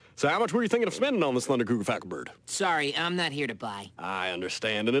So how much were you thinking of spending on this Thunder Cougar Falcon Bird? Sorry, I'm not here to buy. I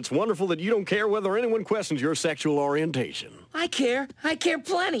understand, and it's wonderful that you don't care whether anyone questions your sexual orientation. I care. I care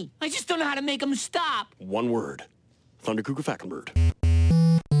plenty. I just don't know how to make them stop. One word. Thunder Cougar Falcon Bird.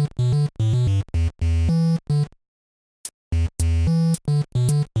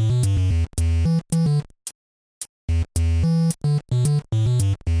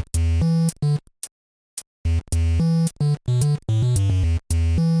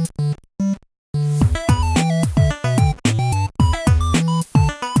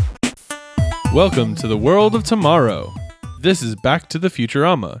 Welcome to the world of tomorrow. This is Back to the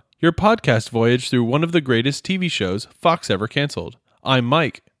Futurama, your podcast voyage through one of the greatest TV shows Fox ever canceled. I'm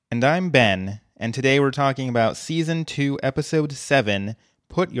Mike. And I'm Ben, and today we're talking about Season 2, Episode 7,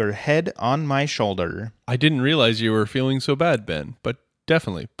 Put Your Head on My Shoulder. I didn't realize you were feeling so bad, Ben, but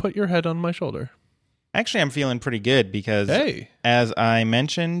definitely put your head on my shoulder. Actually, I'm feeling pretty good because, as I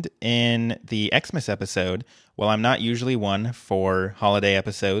mentioned in the Xmas episode, while I'm not usually one for holiday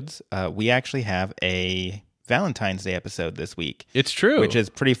episodes, we actually have a Valentine's Day episode this week. It's true. Which is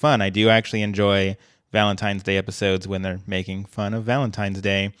pretty fun. I do actually enjoy Valentine's Day episodes when they're making fun of Valentine's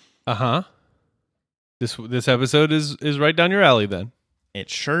Day. Uh-huh. This episode is right down your alley then. It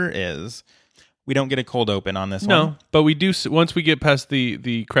sure is. We don't get a cold open on this one. No, but we do once we get past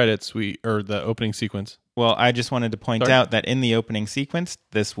the credits, or the opening sequence. Well, I just wanted to point out that in the opening sequence,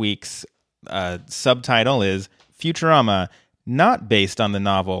 this week's subtitle is Futurama, not based on the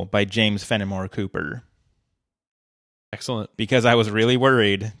novel by James Fenimore Cooper. Excellent. Because I was really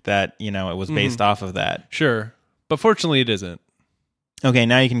worried that, it was based off of that. Sure. But fortunately, it isn't. Okay,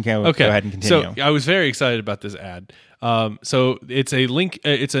 now you can go ahead and continue. So I was very excited about this ad. So it's a link.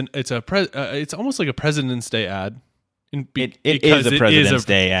 It's almost like a President's Day ad. It is a President's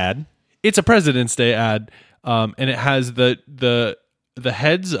Day ad. It's a President's Day ad, and it has the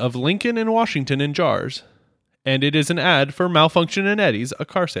heads of Lincoln and Washington in jars, and it is an ad for Malfunction and Eddie's, a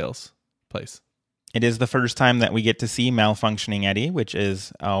car sales place. It is the first time that we get to see Malfunctioning Eddie, which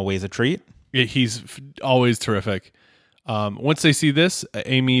is always a treat. Yeah, he's always terrific. Once they see this,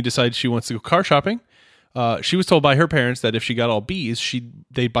 Amy decides she wants to go car shopping. She was told by her parents that if she got all B's,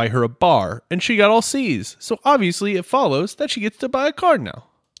 they'd buy her a bar, and she got all C's. So obviously it follows that she gets to buy a car now.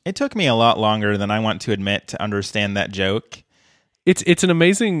 It took me a lot longer than I want to admit to understand that joke. It's an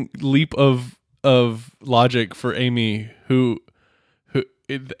amazing leap of logic for Amy, who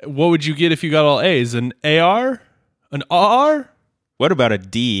what would you get if you got all A's? An AR? An R? What about a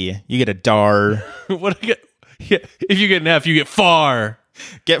D? You get a DAR. What I get? Yeah, if you get an F, you get far.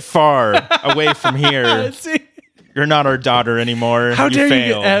 Get far away from here. You're not our daughter anymore. How dare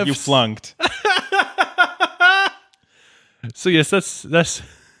failed. You get Fs? You flunked. So yes, that's.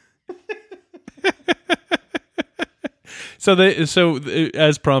 So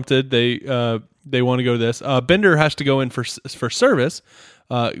as prompted, they want to go to this. Bender has to go in for service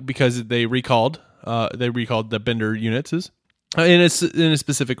because they recalled the Bender units in a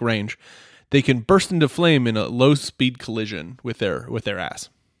specific range. They can burst into flame in a low-speed collision with their ass.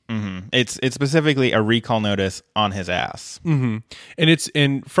 Mm-hmm. It's specifically a recall notice on his ass. Mm-hmm.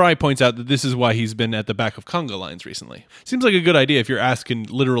 And Fry points out that this is why he's been at the back of conga lines recently. Seems like a good idea if your ass can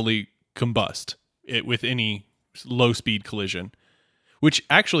literally combust it with any low-speed collision, which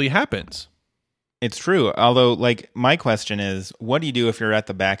actually happens. It's true. Although, my question is, what do you do if you're at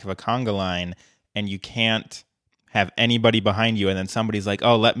the back of a conga line and you can't have anybody behind you, and then somebody's like,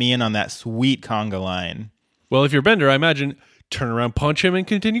 oh, let me in on that sweet conga line? Well, if you're Bender, I imagine turn around, punch him, and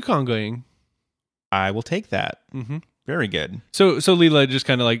continue congaing. I will take that. Mm-hmm. Very good. So Leela just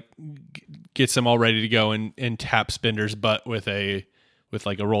kind of gets them all ready to go and taps Bender's butt with a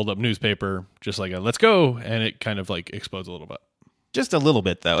rolled up newspaper, just like a let's go, and it kind of explodes a little bit. Just a little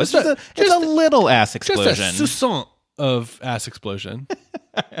bit, though. It's just a little ass explosion. Just a sousson of ass explosion.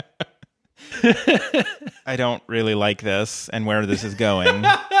 I don't really like this and where this is going.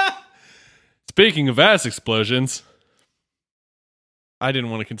 Speaking of ass explosions, I didn't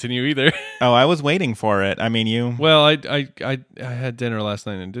want to continue either. Oh, I was waiting for it. I mean, you... Well, I had dinner last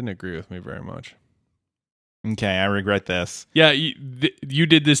night and it didn't agree with me very much. Okay, I regret this. Yeah, you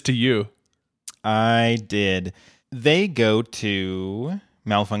did this to you. I did. They go to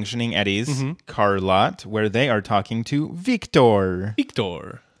Malfunctioning Eddie's car lot where they are talking to Victor.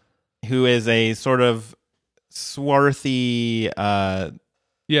 Who is a sort of swarthy,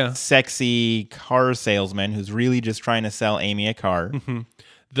 sexy car salesman who's really just trying to sell Amy a car. Mm-hmm.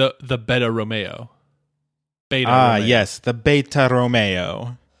 The Beta Romeo. Romeo. Yes, the Beta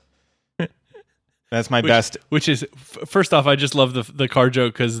Romeo. That's my best. Which is, first off, I just love the car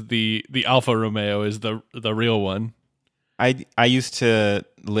joke because the Alfa Romeo is the real one. I used to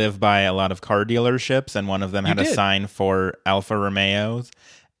live by a lot of car dealerships, and one of them had a sign for Alfa Romeos.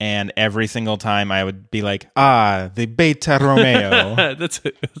 And every single time I would be like, the Beta Romeo. That's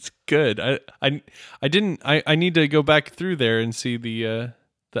good. I need to go back through there and see the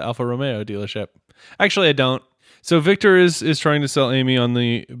Alfa Romeo dealership. Actually, I don't. So Victor is trying to sell Amy on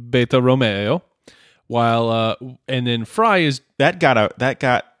the Beta Romeo, while and then Fry is that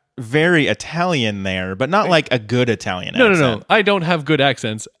got very Italian there, but not like a good Italian accent. No. I don't have good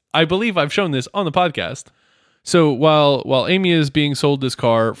accents. I believe I've shown this on the podcast. So while Amy is being sold this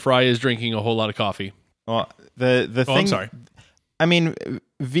car, Fry is drinking a whole lot of coffee. Well, the thing. I'm sorry. I mean,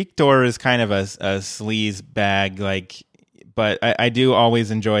 Victor is kind of a sleaze bag, but I do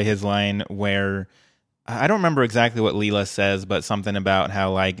always enjoy his line where I don't remember exactly what Leela says, but something about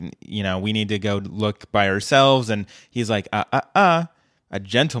how we need to go look by ourselves, and he's like, a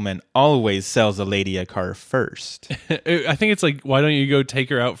gentleman always sells a lady a car first. I think it's like, why don't you go take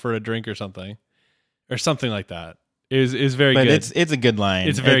her out for a drink or something? Or something like that. Is very good. But it's a good line.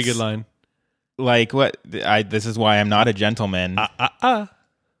 It's a very good line. Like what? This is why I'm not a gentleman.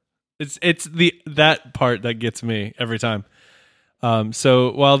 It's that part that gets me every time.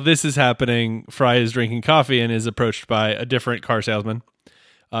 So while this is happening, Fry is drinking coffee and is approached by a different car salesman,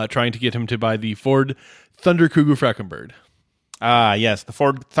 trying to get him to buy the Ford Thunder Cougar Falconbird. Yes, the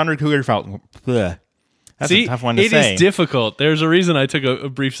Ford Thunder Cougar Falcon. That's a tough one to say. It is difficult. There's a reason I took a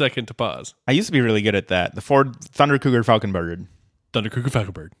brief second to pause. I used to be really good at that. The Ford Thunder Cougar Falconbird. Thunder Cougar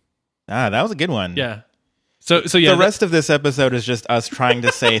Falconbird. That was a good one. Yeah. So yeah. The rest of this episode is just us trying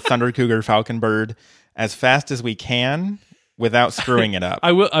to say Thunder Cougar Falconbird as fast as we can without screwing it up.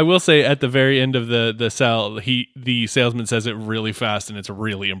 I will say at the very end of the sell, the salesman says it really fast and it's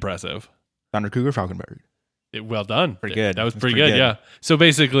really impressive. Thunder Cougar Falconbird. Well done. Pretty good. That was pretty good. Yeah. So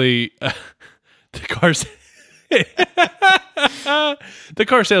basically. The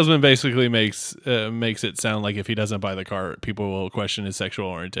car salesman basically makes it sound like if he doesn't buy the car, people will question his sexual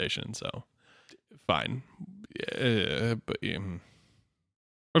orientation. So, fine. But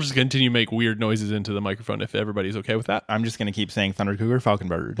I'll just continue to make weird noises into the microphone if everybody's okay with that. I'm just going to keep saying Thunder Cougar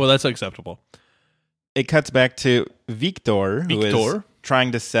Falconbird. Well, that's acceptable. It cuts back to Victor, who is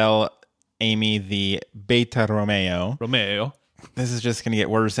trying to sell Amy the Beta Romeo. This is just going to get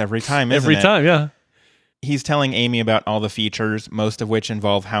worse every time, isn't it? Every time, yeah. He's telling Amy about all the features, most of which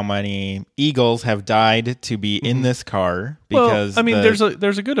involve how many eagles have died to be in this car. Because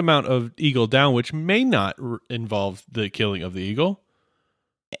there's a good amount of eagle down, which may not involve the killing of the eagle.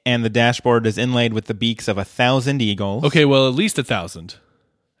 And the dashboard is inlaid with the beaks of 1,000 eagles. Okay, well, at least 1,000.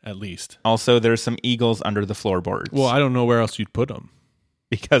 At least. Also, there's some eagles under the floorboards. Well, I don't know where else you'd put them.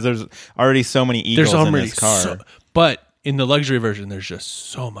 Because there's already so many eagles in this car. But in the luxury version, there's just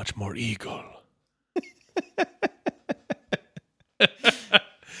so much more eagle.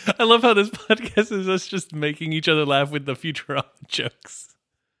 I love how this podcast is us just making each other laugh with the Futurama jokes.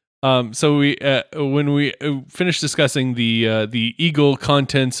 So we when we finished discussing the eagle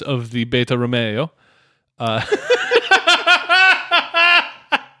contents of the Beta Romeo, I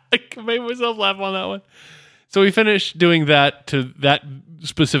made myself laugh on that one. So we finished doing that to that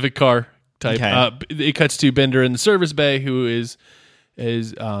specific car type. Okay. It cuts to Bender in the service bay, who is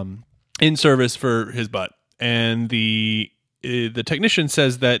in service for his butt, and the technician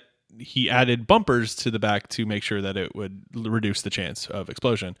says that he added bumpers to the back to make sure that it would reduce the chance of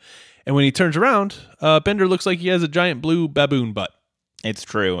explosion. And when he turns around, Bender looks like he has a giant blue baboon butt. It's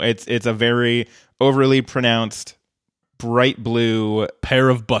true. It's a very overly pronounced bright blue pair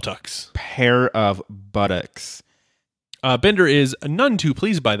of buttocks. Bender is none too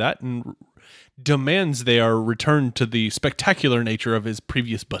pleased by that and demands they are returned to the spectacular nature of his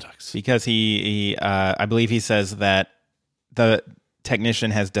previous buttocks. Because he I believe he says that the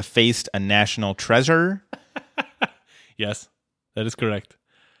technician has defaced a national treasure. Yes, that is correct.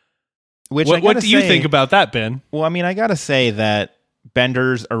 What do you think about that, Ben? Well, I mean, I gotta say that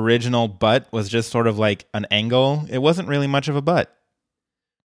Bender's original butt was just sort of like an angle. It wasn't really much of a butt.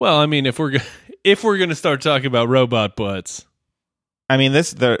 Well, I mean, if we're gonna start talking about robot butts, I mean,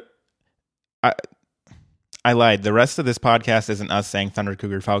 I lied. The rest of this podcast isn't us saying Thunder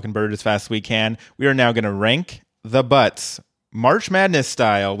Cougar Falconbird as fast as we can. We are now going to rank the butts, March Madness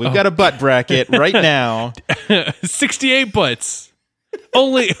style. We've got a butt bracket right now. 68 butts.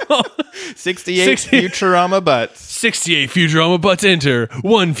 Only 68 Futurama butts. 68 Futurama butts enter.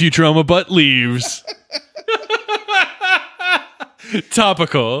 1 Futurama butt leaves.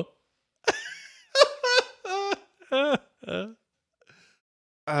 Topical.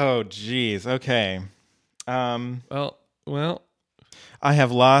 Oh, geez. Okay. Well. I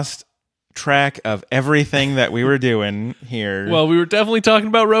have lost track of everything that we were doing here. Well, we were definitely talking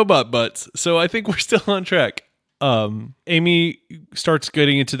about robot butts, so I think we're still on track. Amy starts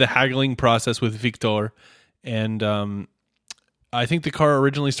getting into the haggling process with Victor, and I think the car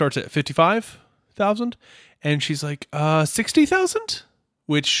originally starts at 55,000, and she's like 60,000,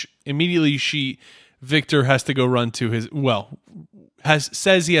 which immediately Victor has to go run to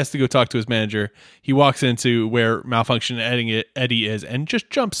says he has to go talk to his manager. He walks into where Malfunction Eddie is and just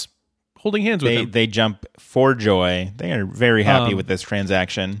jumps, holding hands with him. They jump for joy. They are very happy with this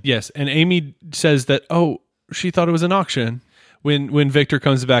transaction. Yes, and Amy says that, she thought it was an auction. When Victor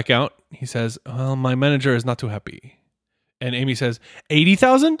comes back out, he says, well, my manager is not too happy. And Amy says,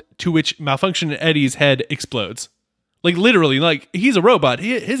 80,000? To which Malfunction Eddie's head explodes. Like, literally, like, he's a robot.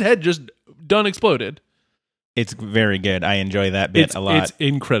 His head just done exploded. It's very good. I enjoy that bit a lot. It's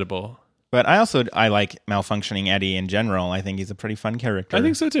incredible. But I like Malfunctioning Eddie in general. I think he's a pretty fun character. I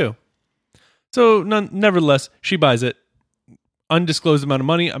think so, too. So, nevertheless, she buys it. Undisclosed amount of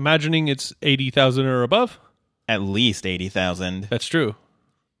money, imagining it's 80,000 or above. At least 80,000. That's true.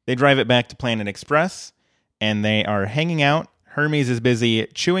 They drive it back to Planet Express, and they are hanging out. Hermes is busy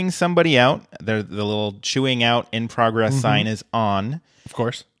chewing somebody out. The little chewing out in progress sign is on. Of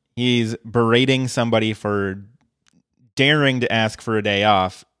course. He's berating somebody for daring to ask for a day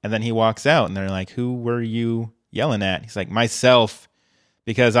off, and then he walks out, and they're like, who were you yelling at? He's like, myself,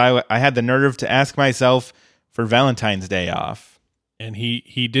 because I had the nerve to ask myself for Valentine's Day off. And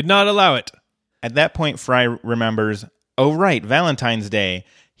he did not allow it. At that point, Fry remembers, oh, right, Valentine's Day.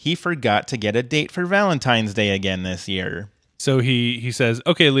 He forgot to get a date for Valentine's Day again this year. So he says,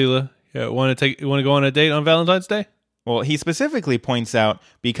 okay, Leela, want to go on a date on Valentine's Day? Well, he specifically points out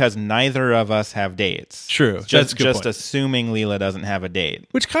because neither of us have dates. True. That's a good just point. assuming Leela doesn't have a date.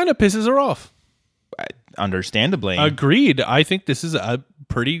 Which kind of pisses her off. Understandably. Agreed. I think this is a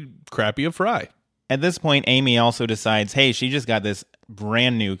pretty crappy of Fry. At this point, Amy also decides, hey, she just got this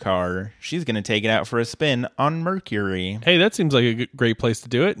brand new car. She's going to take it out for a spin on Mercury. Hey, that seems like a great place to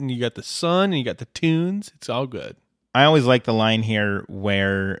do it. And you got the sun and you got the tunes. It's all good. I always like the line here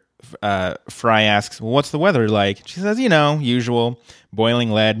where Fry asks, well, what's the weather like? She says, usual,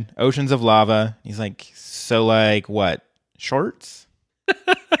 boiling lead, oceans of lava. He's like, so like what? Shorts?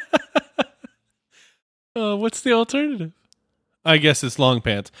 What's the alternative? I guess it's long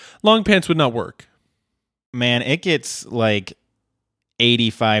pants. Long pants would not work. Man, it gets like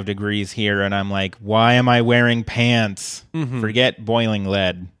 85 degrees here, and I'm like, why am I wearing pants? Forget boiling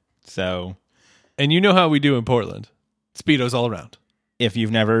lead. So, and you know how we do in Portland. Speedos all around. If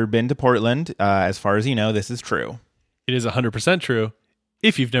you've never been to Portland, as far as you know, this is true. It is 100% true.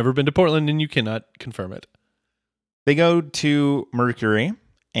 If you've never been to Portland and you cannot confirm it. They go to Mercury,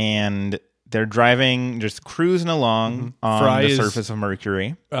 and they're driving, just cruising along on the surface of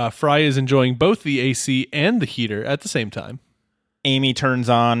Mercury. Fry is enjoying both the AC and the heater at the same time. Amy turns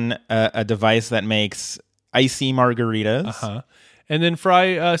on a device that makes icy margaritas. And then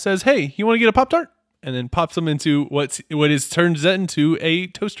Fry says, hey, you want to get a Pop-Tart? And then pops them into what turns into a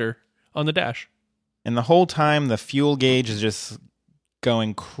toaster on the dash. And the whole time, the fuel gauge is just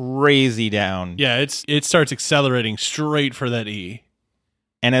going crazy down. Yeah, it starts accelerating straight for that E.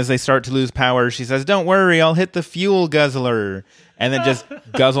 And as they start to lose power, she says, don't worry, I'll hit the fuel guzzler. And then just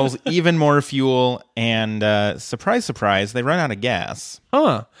guzzles even more fuel. And surprise, surprise, they run out of gas.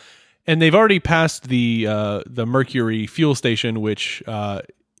 Huh. And they've already passed the Mercury fuel station, which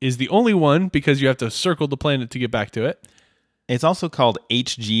is the only one because you have to circle the planet to get back to it. It's also called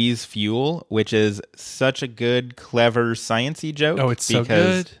HG's Fuel, which is such a good, clever, sciencey joke. Oh, it's so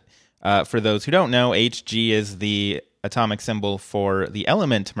good. For those who don't know, HG is the atomic symbol for the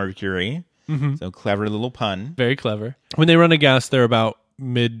element mercury. So clever little pun. Very clever. When they run out of gas, they're about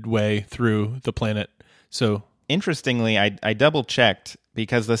midway through the planet. So interestingly, I double checked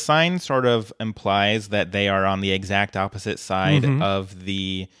because the sign sort of implies that they are on the exact opposite side of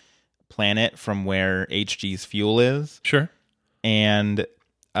the planet from where HG's fuel is. Sure. And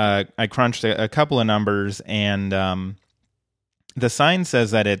I crunched a couple of numbers, and the sign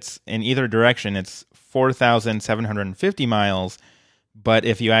says that it's in either direction, it's 4,750 miles. But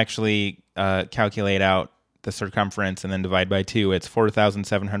if you actually calculate out the circumference and then divide by 2, it's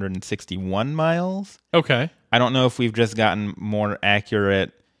 4,761 miles. Okay. I don't know if we've just gotten more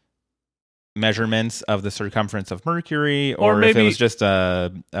accurate measurements of the circumference of Mercury, or maybe, if it was just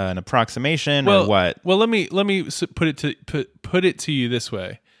an approximation, or what. Well, let me put it to you this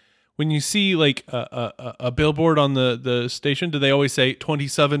way: when you see like a billboard on the station, do they always say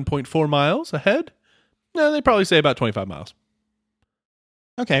 27.4 miles ahead? No, they probably say about 25 miles.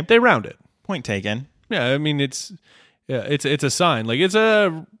 Okay, they round it. Point taken. Yeah, I mean it's a sign. Like it's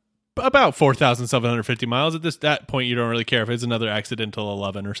a about 4,750 miles. At that point, you don't really care if it's another accidental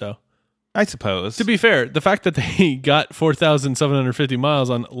 11 or so. I suppose. To be fair, the fact that they got 4,750 miles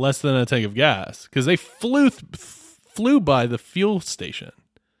on less than a tank of gas, because they flew by the fuel station.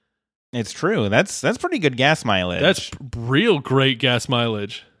 It's true. That's pretty good gas mileage. That's real great gas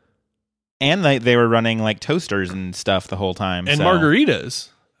mileage. And they were running like toasters and stuff the whole time. And margaritas.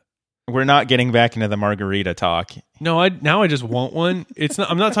 We're not getting back into the margarita talk. No, I just want one. It's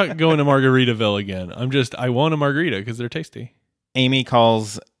not. I'm not going to Margaritaville again. I want a margarita because they're tasty. Amy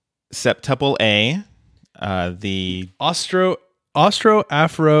calls Septuple A, the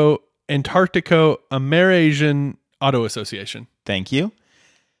Austro-Afro-Antarctico-Amerasian Auto Association. Thank you.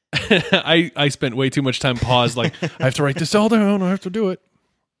 I spent way too much time paused. Like, I have to write this all down. I have to do it.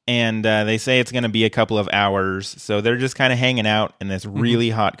 And they say it's going to be a couple of hours. So they're just kind of hanging out in this really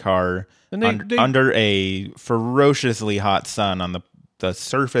hot car and under a ferociously hot sun on the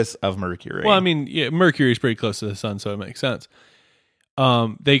surface of Mercury. Well, I mean, yeah, Mercury is pretty close to the sun, so it makes sense.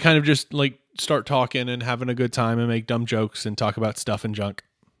 They kind of just like start talking and having a good time and make dumb jokes and talk about stuff and junk.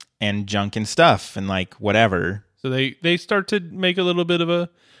 And junk and stuff and like whatever. So they start to make a little bit of a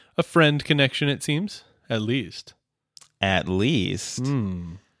friend connection, it seems. At least.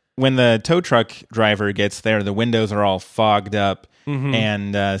 When the tow truck driver gets there, the windows are all fogged up. Mm-hmm.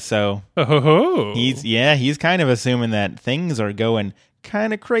 And so he's kind of assuming that things are going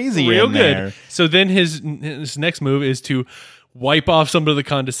kind of crazy real in good there. So then his next move is to wipe off some of the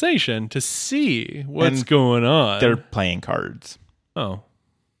condensation to see what's going on. They're playing cards. Oh.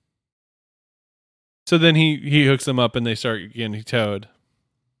 So then he hooks them up and they start getting towed.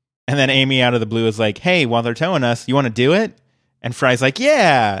 And then Amy out of the blue is like, hey, while they're towing us, you want to do it? And Fry's like,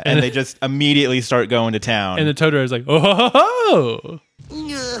 yeah. And they just immediately start going to town. And the tow driver's like, oh.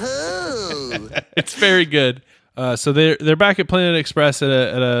 It's very good. So they're back at Planet Express at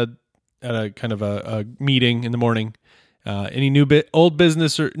a kind of a meeting in the morning. Any new old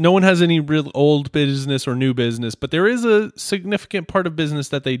business or no one has any real old business or new business, but there is a significant part of business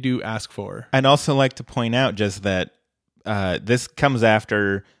that they do ask for. I'd also like to point out just that this comes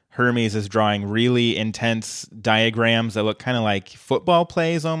after Hermes is drawing really intense diagrams that look kind of like football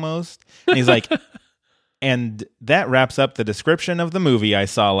plays almost. And he's like, and that wraps up the description of the movie I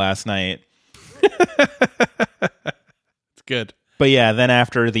saw last night. It's good. But yeah, then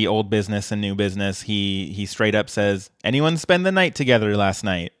after the old business and new business, he straight up says, anyone spend the night together last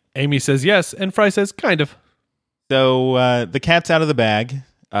night? Amy says yes, and Fry says kind of. So the cat's out of the bag.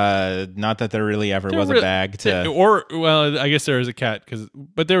 Not that there really ever was a bag to... well, I guess there is a cat,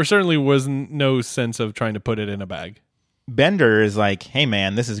 but there certainly was no sense of trying to put it in a bag. Bender is like, hey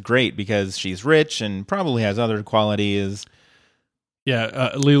man, this is great because she's rich and probably has other qualities. Yeah,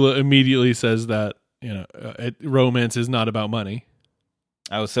 Leela immediately says that, romance is not about money.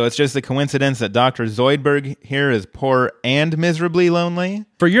 Oh, so it's just a coincidence that Dr. Zoidberg here is poor and miserably lonely?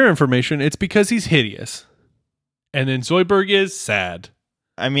 For your information, it's because he's hideous. And then Zoidberg is sad.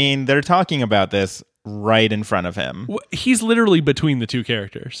 I mean, they're talking about this right in front of him. He's literally between the two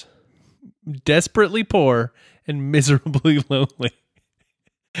characters. Desperately poor and miserably lonely.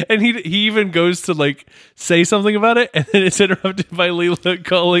 And he even goes to like say something about it, and then it's interrupted by Leela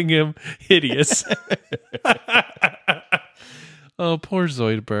calling him hideous. Oh, poor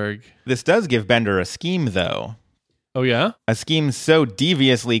Zoidberg. This does give Bender a scheme, though. Oh, yeah? A scheme so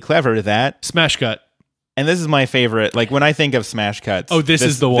deviously clever that... Smash cut. And this is my favorite. Like, when I think of smash cuts... Oh, this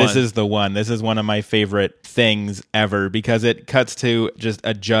is the one. This is the one. This is one of my favorite things ever, because it cuts to just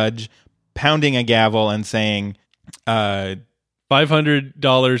a judge pounding a gavel and saying...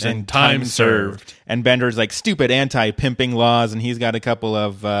 $500 and time served. And Bender's like, stupid anti-pimping laws, and he's got a couple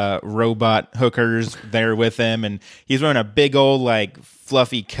of robot hookers there with him, and he's wearing a big old like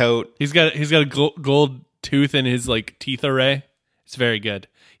fluffy coat. He's got a gold tooth in his like teeth array. It's very good.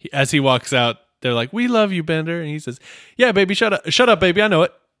 As he walks out, they're like, "We love you, Bender," and he says, "Yeah, baby, shut up, baby, I know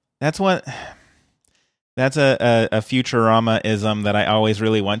it." That's a Futurama-ism that I always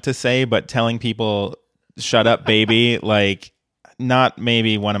really want to say, but telling people "shut up, baby," like. Not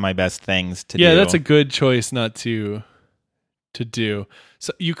maybe one of my best things to do. Yeah, that's a good choice not to do.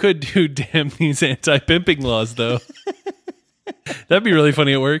 So you could do damn these anti-pimping laws, though. That'd be really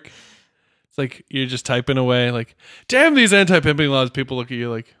funny at work. It's like you're just typing away like, damn these anti-pimping laws. People look at you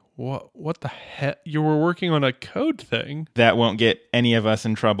like, what the heck? You were working on a code thing. That won't get any of us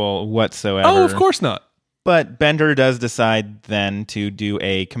in trouble whatsoever. Oh, of course not. But Bender does decide then to do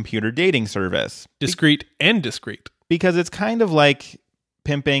a computer dating service. Discreet and discreet. Because it's kind of like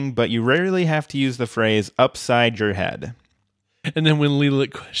pimping, but you rarely have to use the phrase upside your head. And then when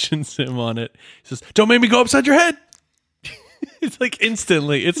Leela questions him on it, he says, "Don't make me go upside your head." It's like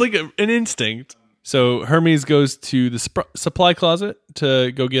instantly. It's like an instinct. So Hermes goes to the supply closet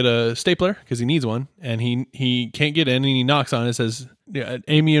to go get a stapler because he needs one, and he can't get in, and he knocks on it and says, yeah,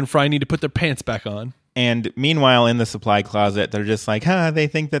 Amy and Fry need to put their pants back on. And meanwhile, in the supply closet, they're just like, they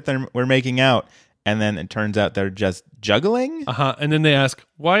think that we're making out. And then it turns out they're just juggling. And then they ask,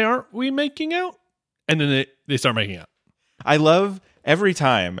 why aren't we making out? And then they start making out. I love every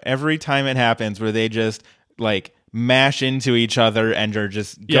time it happens where they just like mash into each other and are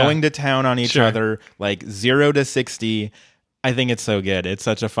just going to town on each other, like 0 to 60. I think it's so good. It's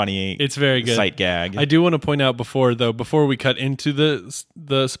such a funny, it's very good sight gag. I do want to point out before we cut into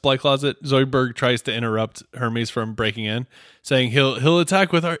the supply closet, Zoidberg tries to interrupt Hermes from breaking in, saying he'll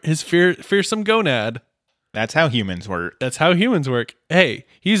attack with his fearsome gonad. That's how humans work. That's how humans work. Hey,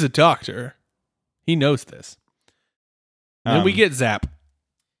 he's a doctor. He knows this. And then we get Zap.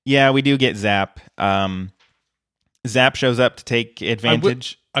 Yeah, we do get Zap. Zap shows up to take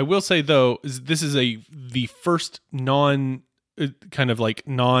advantage. I will say though, this is the first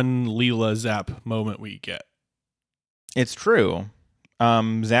non-Leela Zap moment we get. It's true.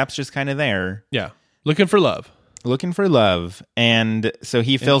 Zap's just kind of there. Yeah. Looking for love. And so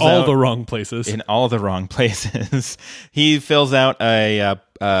he fills out... In all the wrong places. In all the wrong places. He fills out a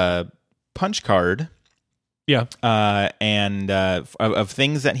punch card. Yeah. And of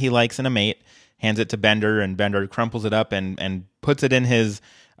things that he likes in a mate, hands it to Bender, and Bender crumples it up and puts it in his...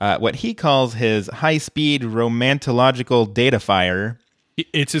 what he calls his high-speed romantological data fire.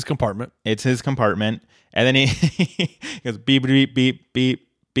 It's his compartment. And then he goes beep, beep, beep, beep,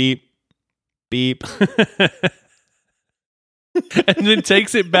 beep, beep. And then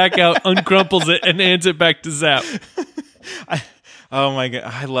takes it back out, uncrumples it, and hands it back to Zap. Oh my God.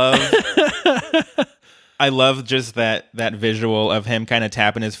 I love just that visual of him kind of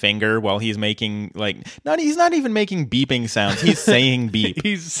tapping his finger while he's making he's not even making beeping sounds. He's saying beep.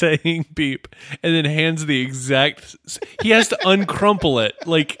 He's saying beep, and then hands the exact. He has to uncrumple it.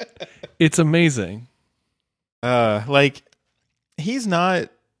 Like, it's amazing. He's not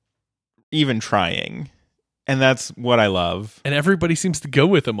even trying, and that's what I love. And everybody seems to go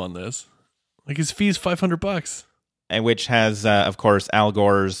with him on this. Like, his fee's $500, and which has, of course, Al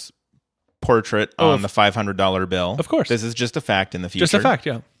Gore's portrait on the $500 bill. Of course. This is just a fact in the future. Just a fact,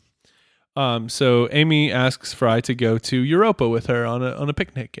 yeah. So Amy asks Fry to go to Europa with her on a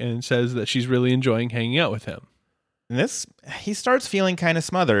picnic and says that she's really enjoying hanging out with him. And he starts feeling kind of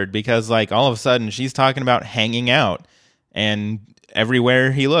smothered because all of a sudden she's talking about hanging out, and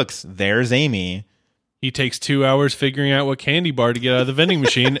everywhere he looks, there's Amy. He takes 2 hours figuring out what candy bar to get out of the vending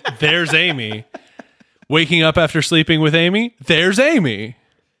machine. There's Amy. Waking up after sleeping with Amy. There's Amy.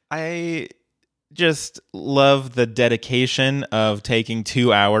 I just love the dedication of taking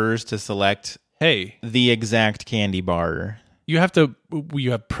 2 hours to select the exact candy bar. You have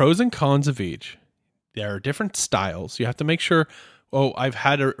pros and cons of each. There are different styles. You have to make sure, I've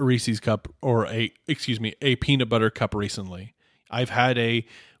had a Reese's cup or a peanut butter cup recently. I've had a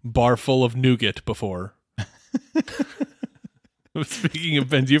bar full of nougat before. Speaking of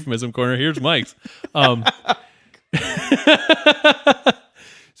Ben's euphemism corner, here's Mike's.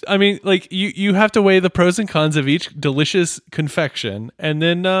 I mean, you have to weigh the pros and cons of each delicious confection, and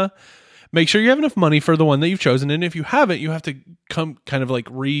then make sure you have enough money for the one that you've chosen. And if you haven't, you have to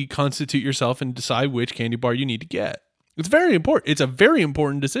reconstitute yourself and decide which candy bar you need to get. It's very important. It's a very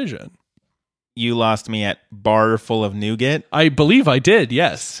important decision. You lost me at bar full of nougat. I believe I did,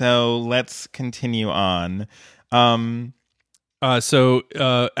 yes. So let's continue on. So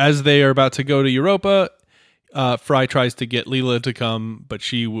as they are about to go to Europa, Fry tries to get Leela to come, but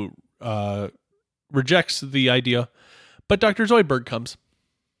she rejects the idea. But Dr. Zoidberg comes.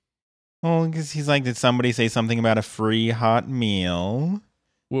 Well, because he's like, did somebody say something about a free hot meal?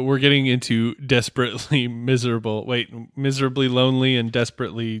 We're getting into miserably lonely and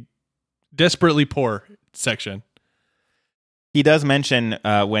desperately poor section. He does mention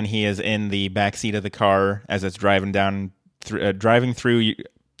when he is in the backseat of the car as it's driving through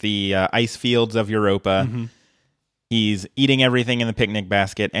the ice fields of Europa. Mm-hmm. He's eating everything in the picnic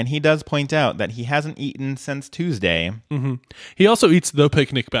basket, and he does point out that he hasn't eaten since Tuesday. Mm-hmm. He also eats the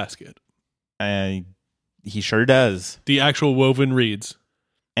picnic basket. He sure does. The actual woven reeds.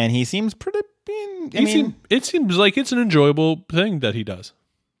 And he seems pretty... it seems like it's an enjoyable thing that he does.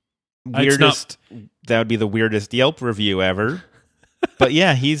 That would be the weirdest Yelp review ever. But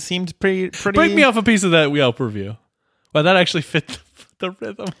yeah, he seemed pretty... Break me off a piece of that Yelp review. Well, that actually fit the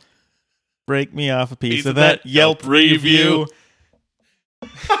rhythm. Break me off a piece of that Yelp review.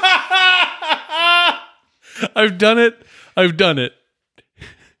 I've done it.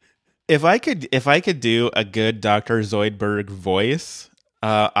 If I could do a good Dr. Zoidberg voice,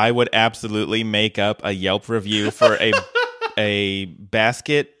 I would absolutely make up a Yelp review for a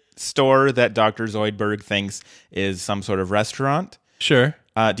basket store that Dr. Zoidberg thinks is some sort of restaurant. Sure.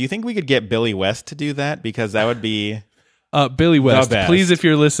 Do you think we could get Billy West to do that? Because that would be Billy West. best. Please, if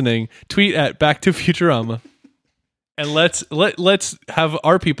you're listening, tweet at Back to Futurama, and let's have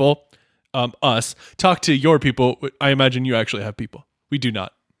our people, us, talk to your people. I imagine you actually have people. We do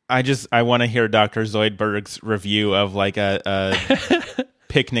not. I want to hear Dr. Zoidberg's review of like a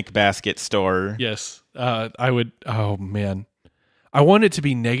picnic basket store. Yes, I would. Oh man, I want it to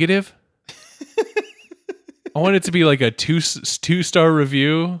be negative. I want it to be like a 2-star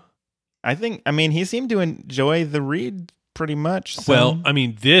review. I mean, he seemed to enjoy the read pretty much. So. Well, I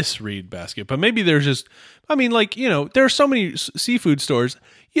mean, this read basket, but maybe there's just. I mean, like, you know, there are so many seafood stores.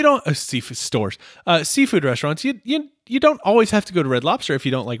 You don't seafood stores, seafood restaurants. You don't always have to go to Red Lobster if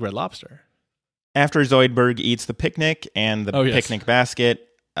you don't like Red Lobster. After Zoidberg eats the picnic and the picnic basket,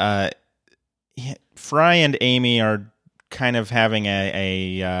 Fry and Amy are kind of having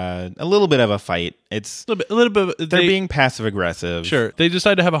a little bit of a fight. It's a little bit. They're being passive aggressive. Sure, they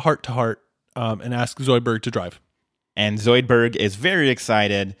decide to have a heart to heart and ask Zoidberg to drive. And Zoidberg is very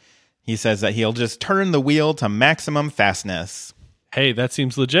excited. He says that he'll just turn the wheel to maximum fastness. Hey, that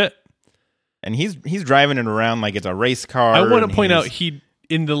seems legit. And he's driving it around like it's a race car. I want to point out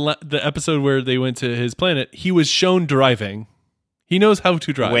in the episode where they went to his planet, he was shown driving. He knows how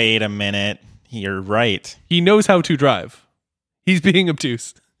to drive. Wait a minute. You're right. He knows how to drive. He's being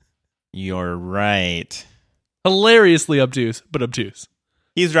obtuse. You're right. Hilariously obtuse, but obtuse.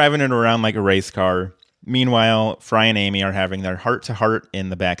 He's driving it around like a race car. Meanwhile, Fry and Amy are having their heart-to-heart in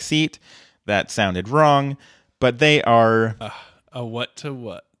the back seat. That sounded wrong, but they are... A what to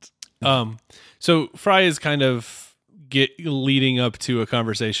what? So Fry is kind of leading up to a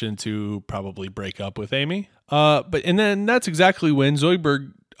conversation to probably break up with Amy. And then that's exactly when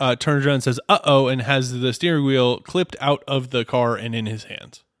Zoidberg turns around and says, "Uh-oh," and has the steering wheel clipped out of the car and in his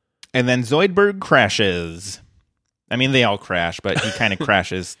hands. And then Zoidberg crashes. I mean, they all crash, but he kind of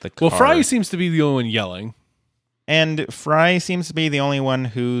crashes the car. Well, Fry seems to be the only one yelling. And Fry seems to be the only one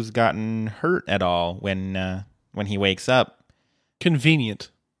who's gotten hurt at all when he wakes up.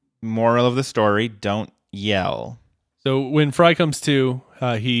 Convenient. Moral of the story, don't yell. So when Fry comes to,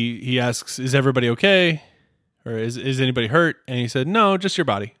 he asks, "Is everybody okay? Or is anybody hurt?" And he said, "No, just your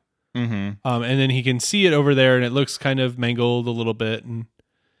body." Mm-hmm. And then he can see it over there, and it looks kind of mangled a little bit, and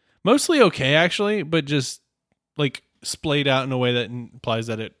mostly okay, actually, but just like splayed out in a way that implies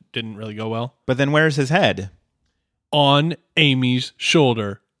that it didn't really go well. But then where's his head? On Amy's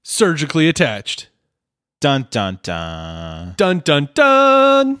shoulder, surgically attached. Dun, dun, dun. Dun, dun,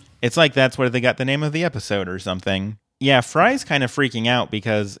 dun. It's like that's where they got the name of the episode or something. Yeah, Fry's kind of freaking out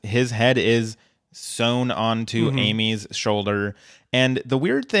because his head is sewn onto Amy's shoulder. And the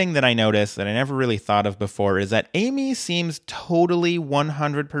weird thing that I noticed that I never really thought of before is that Amy seems totally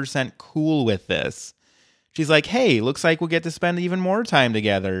 100% cool with this. She's like, "Hey, looks like we'll get to spend even more time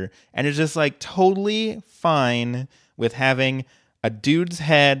together." And it's just like totally fine with having a dude's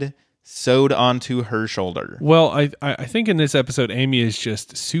head sewed onto her shoulder. Well, I think in this episode, Amy is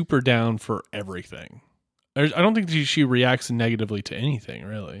just super down for everything. I don't think she reacts negatively to anything,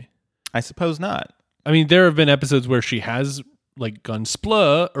 really. I suppose not. I mean, there have been episodes where she has like gone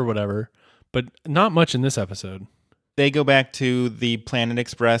spluh or whatever, but not much in this episode. They go back to the Planet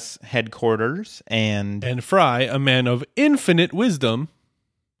Express headquarters, and Fry, a man of infinite wisdom,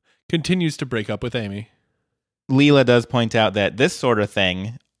 continues to break up with Amy. Leela does point out that this sort of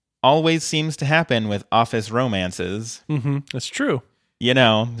thing always seems to happen with office romances. Mm-hmm. That's true. You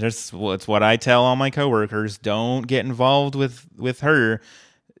know, it's what I tell all my coworkers. Don't get involved with her.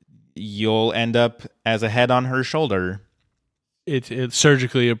 You'll end up as a head on her shoulder. It's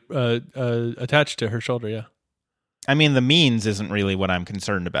surgically attached to her shoulder, yeah. I mean, the means isn't really what I'm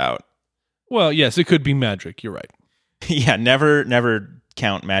concerned about. Well, yes, it could be magic. You're right. Yeah, never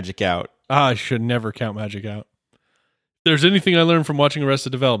count magic out. I should never count magic out. If there's anything I learned from watching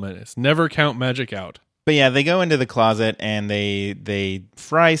Arrested Development, it's never count magic out. But yeah, they go into the closet and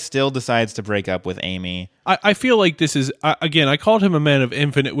Fry still decides to break up with Amy. I feel like this is, again, I called him a man of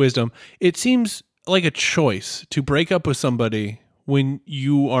infinite wisdom. It seems like a choice to break up with somebody when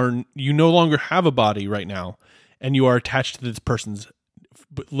you no longer have a body right now and you are attached to this person's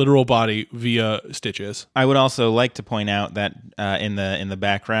literal body via stitches. I would also like to point out that in the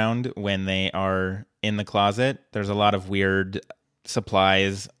background, when they are in the closet, there's a lot of weird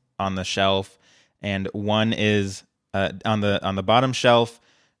supplies on the shelf, and one is on the bottom shelf,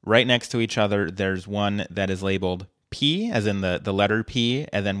 right next to each other. There's one that is labeled P, as in the letter P,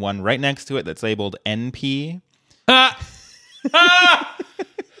 and then one right next to it that's labeled NP. I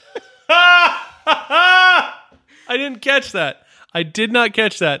didn't catch that. I did not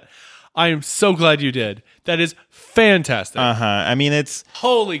catch that. I am so glad you did. That is fantastic. I mean, it's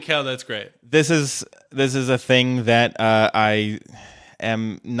holy cow. That's great. This is a thing that I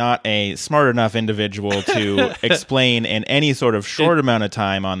am not a smart enough individual to explain in any sort of short amount of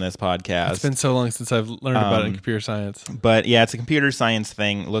time on this podcast. It's been so long since I've learned about it in computer science. But yeah, it's a computer science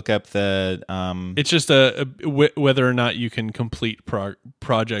thing. Look up the. It's just whether or not you can complete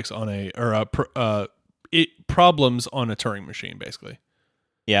projects on problems on a Turing machine, basically.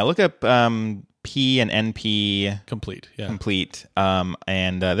 Yeah, look up P and NP complete. Yeah, complete.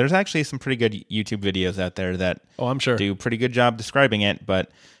 And there's actually some pretty good YouTube videos out there that I'm sure do a pretty good job describing it.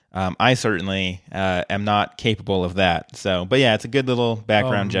 But I certainly am not capable of that. So, but yeah, it's a good little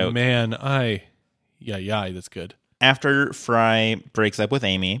background joke. Man, that's good. After Fry breaks up with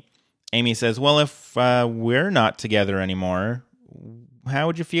Amy, Amy says, "Well, if we're not together anymore, how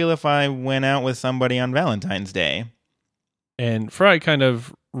would you feel if I went out with somebody on Valentine's Day?" And Fry kind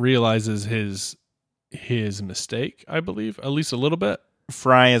of realizes his mistake, I believe, at least a little bit.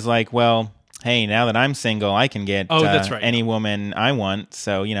 Fry is like, well, hey, now that I'm single, I can get that's right. any woman I want,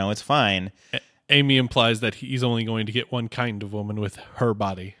 so, it's fine. Amy implies that he's only going to get one kind of woman with her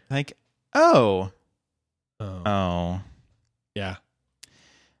body. Like, oh. Yeah.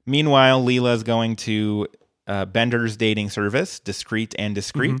 Meanwhile, Leela's going to Bender's dating service, Discreet and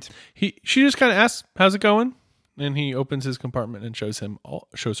Discreet. Mm-hmm. She just kind of asks, how's it going? And he opens his compartment and shows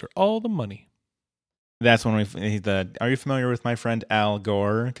her all the money. That's when are you familiar with my friend Al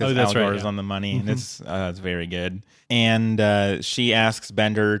Gore? Because Al Gore is on the money. Mm-hmm. It's very good. And she asks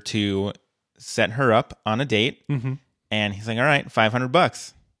Bender to set her up on a date. Mm-hmm. And he's like, all right, $500.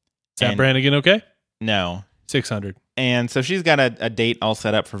 Is that Brannigan okay? No. 600. And so she's got a date all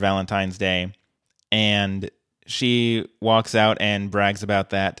set up for Valentine's Day. And she walks out and brags about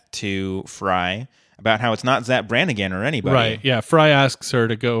that to Fry, about how it's not Zapp Brannigan or anybody. Right, yeah. Fry asks her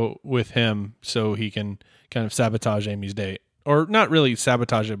to go with him so he can kind of sabotage Amy's date. Or not really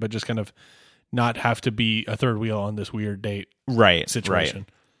sabotage it, but just kind of not have to be a third wheel on this weird date situation.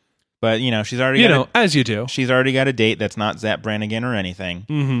 But, she's already as you do. She's already got a date that's not Zapp Brannigan or anything.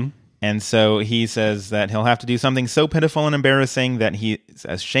 Mm-hmm. And so he says that he'll have to do something so pitiful and embarrassing that he's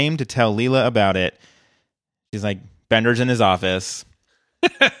ashamed to tell Leela about it. She's like, Bender's in his office.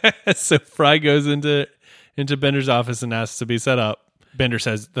 So Fry goes into Bender's office and asks to be set up. Bender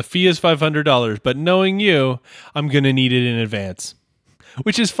says, the fee is $500, but knowing you, I'm going to need it in advance.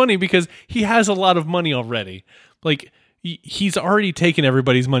 Which is funny because he has a lot of money already. Like, he's already taken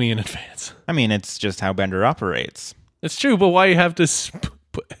everybody's money in advance. I mean, it's just how Bender operates. It's true, but why you have to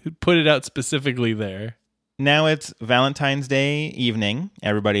put it out specifically there? Now it's Valentine's Day evening.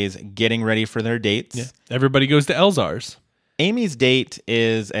 Everybody's getting ready for their dates. Yeah. Everybody goes to Elzar's. Amy's date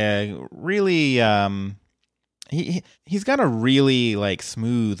is a really he's got a really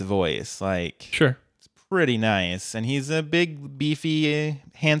smooth voice. Sure. It's pretty nice, and he's a big beefy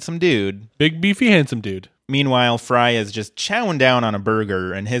handsome dude. Big beefy handsome dude. Meanwhile, Fry is just chowing down on a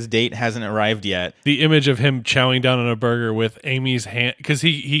burger, and his date hasn't arrived yet. The image of him chowing down on a burger with Amy's hand, because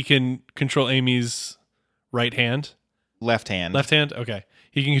he can control Amy's right hand. Left hand. Left hand? Okay.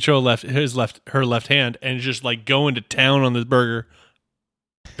 He can control her left hand and just going to town on this burger.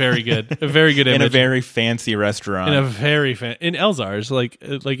 Very good. A very good image. In a very fancy restaurant. In Elzar's, like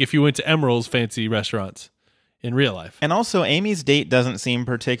if you went to Emerald's fancy restaurants in real life. And also, Amy's date doesn't seem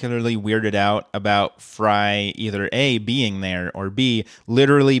particularly weirded out about Fry either A, being there, or B,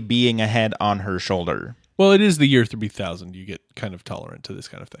 literally being a head on her shoulder. Well, it is the year 3000. You get kind of tolerant to this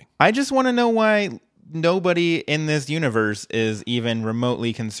kind of thing. I just want to know why nobody in this universe is even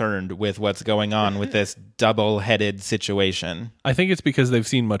remotely concerned with what's going on with this double-headed situation. I think it's because they've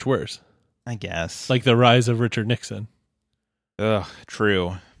seen much worse. I guess. Like the rise of Richard Nixon. Ugh,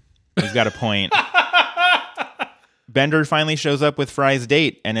 true. He's got a point. Bender finally shows up with Fry's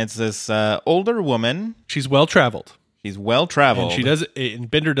date, and it's this older woman. She's well-traveled.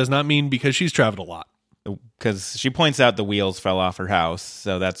 And Bender does not mean because she's traveled a lot. Because she points out the wheels fell off her house,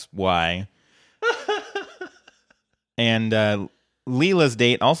 so that's why. And Leela's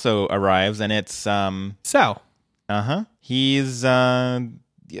date also arrives, and it's Sal. He's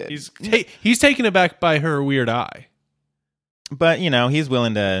he's taken aback by her weird eye, but he's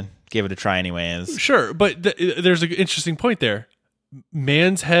willing to give it a try anyways. Sure, but there's an interesting point there.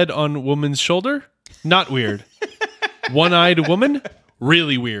 Man's head on woman's shoulder, not weird. One-eyed woman,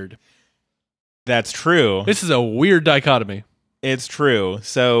 really weird. That's true. This is a weird dichotomy. It's true.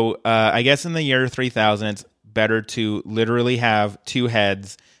 So I guess in the year 3000, it's better to literally have two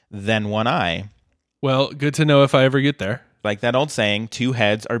heads than one eye. Well, good to know if I ever get there. Like that old saying, two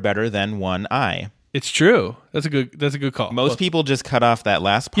heads are better than one eye. It's true. That's a good call. Most people just cut off that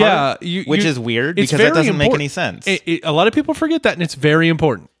last part, which is weird because that doesn't make any sense. A lot of people forget that, and it's very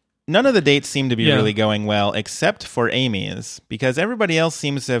important. None of the dates seem to be really going well, except for Amy's, because everybody else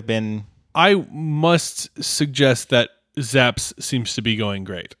seems to have been... I must suggest that Zapp's seems to be going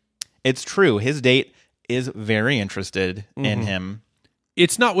great. It's true. His date is very interested in him.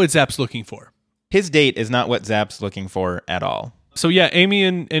 It's not what Zapp's looking for. His date is not what Zapp's looking for at all. So yeah, Amy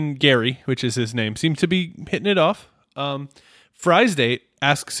and Gary, which is his name, seem to be hitting it off. Fry's date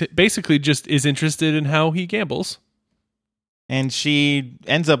basically just is interested in how he gambles. And she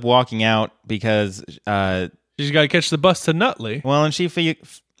ends up walking out because... she's got to catch the bus to Nutley. Well, and she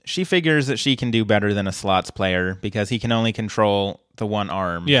figures that she can do better than a slots player because he can only control the one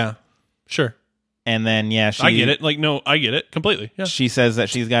arm. Yeah, sure. And then, I get it. I get it completely. Yeah. She says that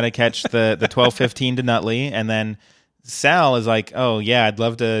she's got to catch the 12:15 to Nutley, and then Sal is like, "Oh yeah, I'd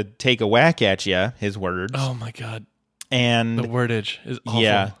love to take a whack at you." His words. Oh my god. And the wordage is awful.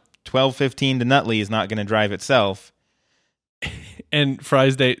 Yeah, 12:15 to Nutley is not going to drive itself. And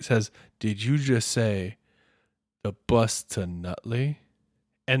Fry's date says, "Did you just say the bus to Nutley?"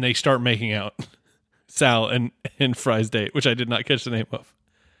 And they start making out. Sal and Fry's date, which I did not catch the name of.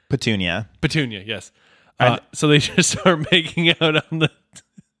 Petunia, yes. So they just start making out on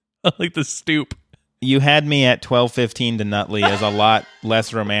the stoop. You had me at 12:15 to Nutley is a lot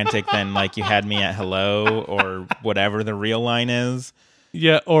less romantic than like you had me at hello or whatever the real line is.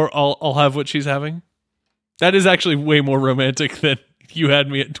 Yeah, or I'll have what she's having. That is actually way more romantic than you had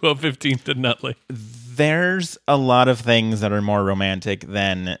me at 12:15 to Nutley. There's a lot of things that are more romantic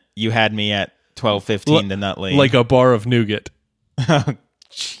than you had me at 12:15 to Nutley. Like a bar of nougat.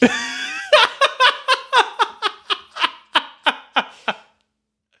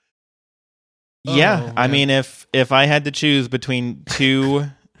 Yeah, I mean, if I had to choose between two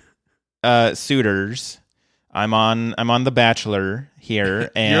suitors, I'm on The Bachelor here,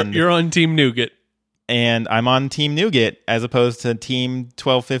 and you're on Team Nougat, and I'm on Team Nougat as opposed to Team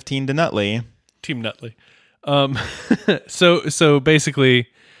 12:15 to Nutley. Team Nutley. So basically,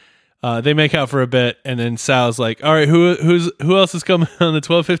 they make out for a bit, and then Sal's like, "All right, who else is coming on the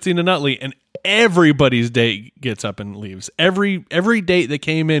 12:15 to Nutley?" And everybody's date gets up and leaves. Every date that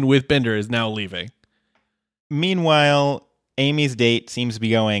came in with Bender is now leaving. Meanwhile, Amy's date seems to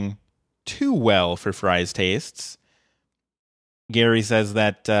be going too well for Fry's tastes. Gary says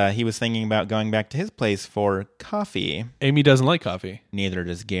that he was thinking about going back to his place for coffee. Amy doesn't like coffee. Neither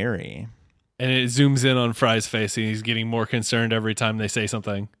does Gary. And it zooms in on Fry's face, and he's getting more concerned every time they say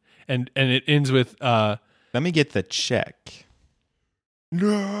something. And it ends with... Let me get the check.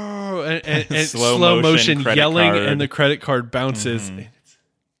 No! And slow motion yelling, card. And the credit card bounces. Mm-hmm. It's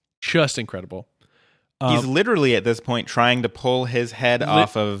just incredible. He's literally, at this point, trying to pull his head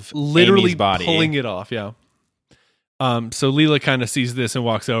off of Amy's body. Pulling it off, yeah. So Leela kind of sees this and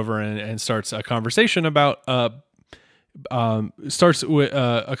walks over and starts a conversation about... starts with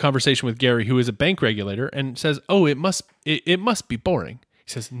a conversation with Gary, who is a bank regulator, and says, "Oh, it must be boring." He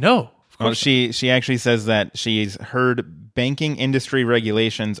says, "No." Well, she actually says that she's heard banking industry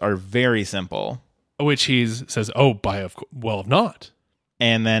regulations are very simple, which he says, "Oh, if not."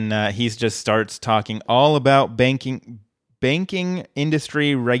 And then he just starts talking all about banking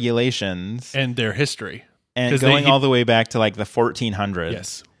industry regulations and their history, and going all the way back to like the 1400s.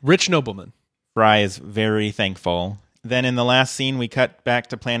 Yes, rich nobleman. Fry is very thankful. Then in the last scene, we cut back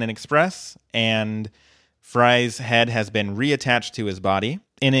to Planet Express, and Fry's head has been reattached to his body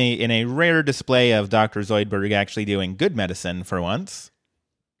in a rare display of Dr. Zoidberg actually doing good medicine for once.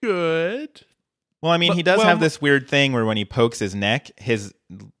 Good. Well, I mean, he does have this weird thing where when he pokes his neck, his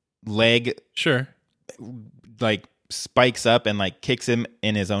leg like spikes up and like kicks him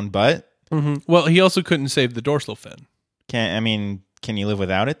in his own butt. Mm-hmm. Well, he also couldn't save the dorsal fin. Can you live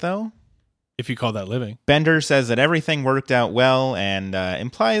without it though? If you call that living. Bender says that everything worked out well and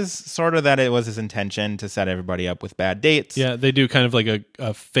implies sort of that it was his intention to set everybody up with bad dates. Yeah, they do kind of like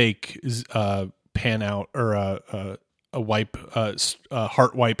a fake pan out or a wipe,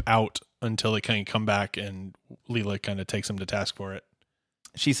 heart wipe out until they kind of come back, and Leela kind of takes him to task for it.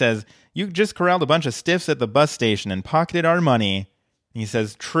 She says, "You just corralled a bunch of stiffs at the bus station and pocketed our money." He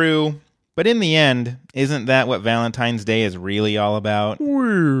says, "True. But in the end, isn't that what Valentine's Day is really all about?"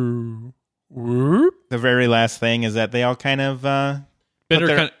 The very last thing is that they all kind of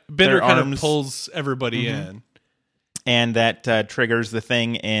Bender kind of pulls everybody in, and that triggers the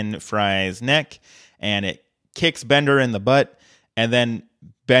thing in Fry's neck, and it kicks Bender in the butt, and then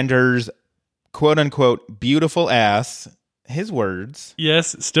Bender's quote unquote beautiful ass. His words.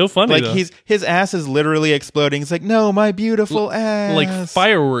 Yes, still funny. Like though. his ass is literally exploding. It's like, no, my beautiful ass. Like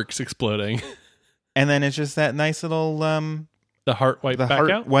fireworks exploding. And then it's just that nice little the heart wipe back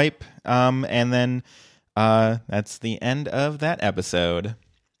out. Wipe. And then that's the end of that episode.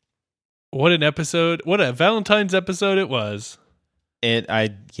 What an episode. What a Valentine's episode it was.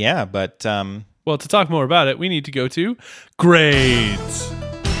 But well, to talk more about it, we need to go to grades.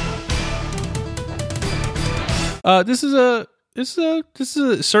 This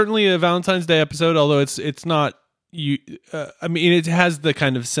is certainly a Valentine's Day episode, although it's not I mean, it has the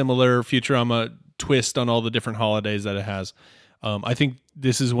kind of similar Futurama twist on all the different holidays that it has. I think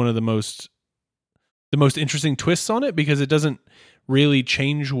this is one of the most interesting twists on it because it doesn't really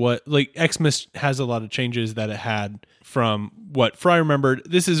change what, like, Xmas has a lot of changes that it had from what Fry remembered.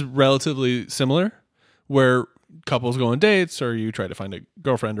 This is relatively similar, where couples go on dates or you try to find a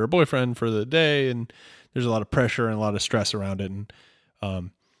girlfriend or a boyfriend for the day, and there's a lot of pressure and a lot of stress around it. And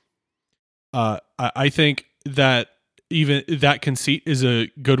I think that even that conceit is a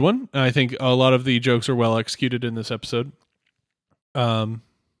good one. I think a lot of the jokes are well executed in this episode. I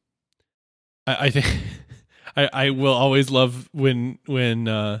think I will always love when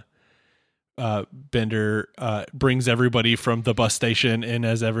Bender brings everybody from the bus station in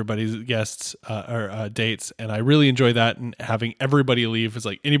as everybody's guests or dates, and I really enjoy that. And having everybody leave is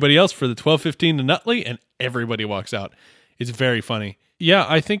like, anybody else for the 12:15 to Nutley, and everybody walks out. It's very funny. Yeah,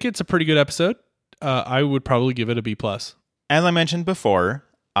 I think it's a pretty good episode. I would probably give it a B+. As I mentioned before,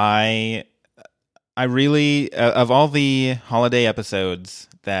 I really of all the holiday episodes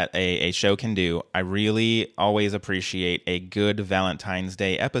that a show can do, I really always appreciate a good Valentine's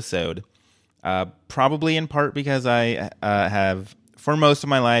Day episode. Probably in part because I have, for most of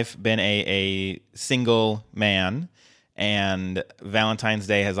my life, been a single man, and Valentine's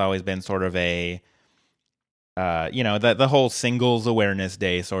Day has always been sort of a, the whole singles awareness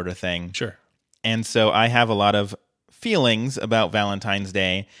day sort of thing. Sure. And so I have a lot of feelings about Valentine's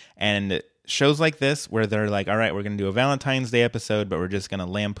Day, and shows like this where they're like, all right, we're going to do a Valentine's Day episode, but we're just going to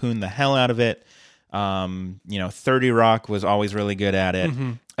lampoon the hell out of it. 30 Rock was always really good at it.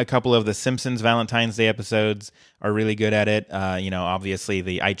 Mm-hmm. A couple of the Simpsons Valentine's Day episodes are really good at it. Obviously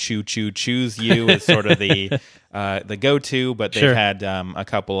the I choose you is sort of the go-to, but they've had a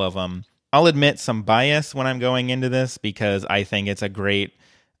couple of them. I'll admit some bias when I'm going into this because I think it's a great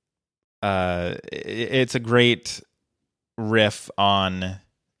riff on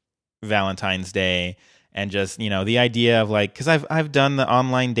Valentine's Day, and just, the idea of, like, because I've done the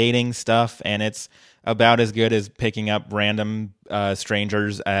online dating stuff, and it's about as good as picking up random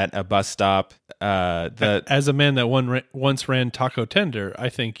strangers at a bus stop. As a man that once ran Taco Tender, I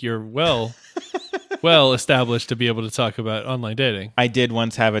think you're well established to be able to talk about online dating. I did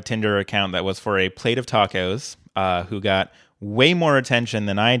once have a Tinder account that was for a plate of tacos, who got way more attention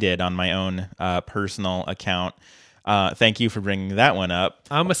than I did on my own personal account. Thank you for bringing that one up.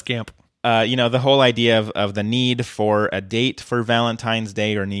 I'm a scamp. The whole idea of the need for a date for Valentine's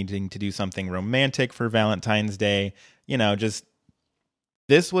Day, or needing to do something romantic for Valentine's Day, just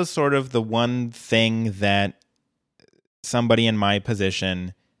this was sort of the one thing that somebody in my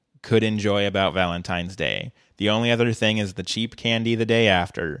position could enjoy about Valentine's Day. The only other thing is the cheap candy the day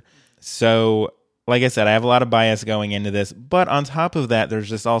after. So, like I said, I have a lot of bias going into this, but on top of that, there's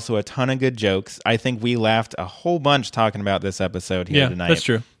just also a ton of good jokes. I think we laughed a whole bunch talking about this episode here tonight. Yeah, that's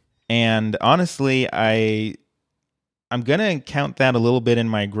true. And honestly, I'm going to count that a little bit in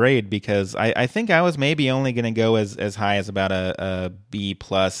my grade, because I think I was maybe only going to go as high as about a B+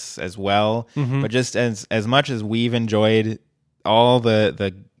 as well. Mm-hmm. But just as much as we've enjoyed all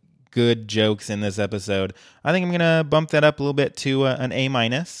the good jokes in this episode, I think I'm going to bump that up a little bit to an A-.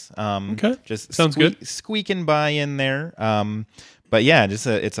 Okay. Just sounds good. Squeaking by in there. But yeah,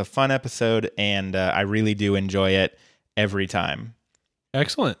 it's a fun episode, and I really do enjoy it every time.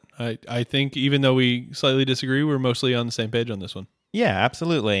 Excellent. I think even though we slightly disagree, we're mostly on the same page on this one. Yeah,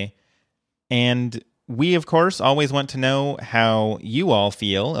 absolutely. And we, of course, always want to know how you all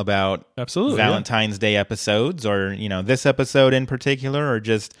feel about Valentine's Day episodes, or, this episode in particular, or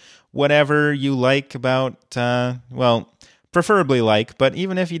just whatever you like about, preferably like, but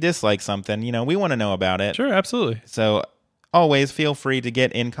even if you dislike something, we want to know about it. Sure, absolutely. So always feel free to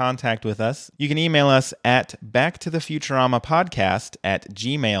get in contact with us. You can email us at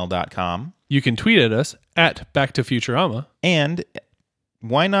backtothefuturamapodcast@gmail.com. You can tweet at us at backtofuturama. And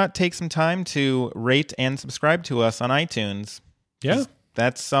why not take some time to rate and subscribe to us on iTunes? Yeah.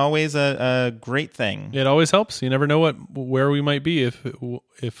 That's always a great thing. It always helps. You never know where we might be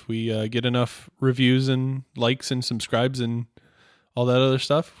if we get enough reviews and likes and subscribes and all that other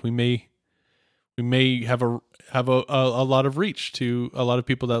stuff. We may we may have a lot of reach to a lot of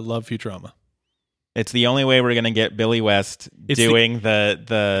people that love Futurama. It's the only way we're going to get Billy West doing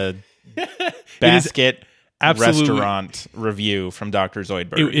the basket restaurant review from Dr.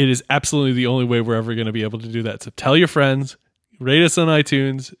 Zoidberg. It is absolutely the only way we're ever going to be able to do that. So tell your friends, rate us on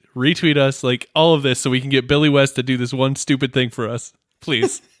iTunes, retweet us, like all of this, so we can get Billy West to do this one stupid thing for us.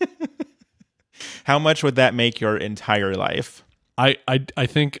 Please. How much would that make your entire life? I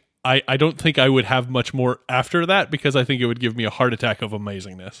think I don't think I would have much more after that, because I think it would give me a heart attack of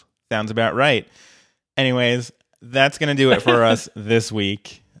amazingness. Sounds about right. Anyways, that's going to do it for us this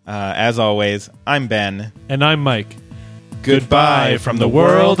week. As always, I'm Ben. And I'm Mike. Goodbye from the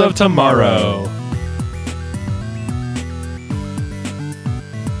world of tomorrow.